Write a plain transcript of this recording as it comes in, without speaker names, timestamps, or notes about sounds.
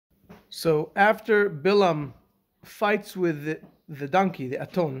So after Bilam fights with the donkey, the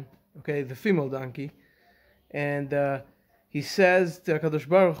Aton, okay, the female donkey, and he says to Hakadosh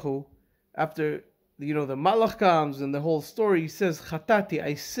Baruch Hu, after the Malach comes and the whole story, he says, "Chatati,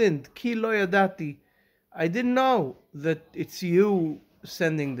 I sinned, ki lo yadati, I didn't know that it's you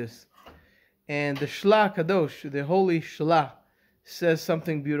sending this." And the Shla Kadosh, the holy Shla, says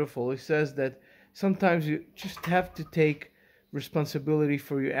something beautiful. He says that sometimes you just have to take responsibility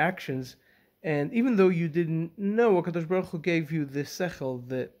for your actions. And even though you didn't know, Kadosh Baruch Hu gave you the sechel,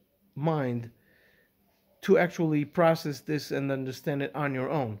 the mind, to actually process this and understand it on your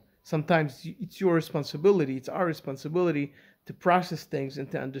own. Sometimes it's your responsibility, it's our responsibility to process things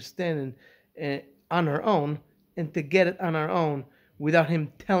and to understand and on our own, and to get it on our own without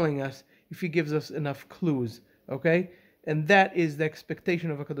him telling us, if he gives us enough clues, okay? And that is the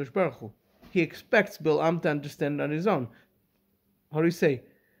expectation of HaKadosh Baruch Hu. He expects Bil'am to understand on his own. How do you say?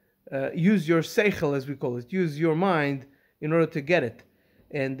 Use your seichel, as we call it. Use your mind in order to get it.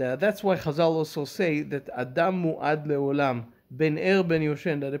 And that's why Chazal also say that Adam mu'ad le'olam, ben ben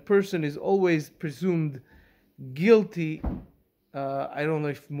yoshen, that a person is always presumed guilty. I don't know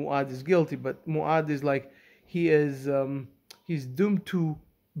if mu'ad is guilty, but mu'ad is like he's doomed to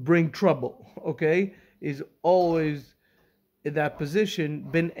bring trouble. Okay, is always in that position.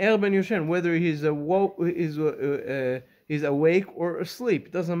 Ben ben yoshen, whether he's awake or asleep,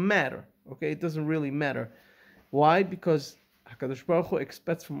 it doesn't matter. Okay, it doesn't really matter. Why? Because HaKadosh Baruch Hu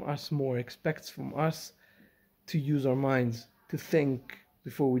expects from us more, expects from us to use our minds, to think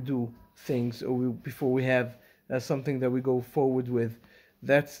before we do things, or before we have something that we go forward with.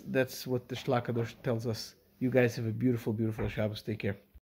 That's what the Shla Kadosh tells us. You guys have a beautiful, beautiful Shabbos. Take care.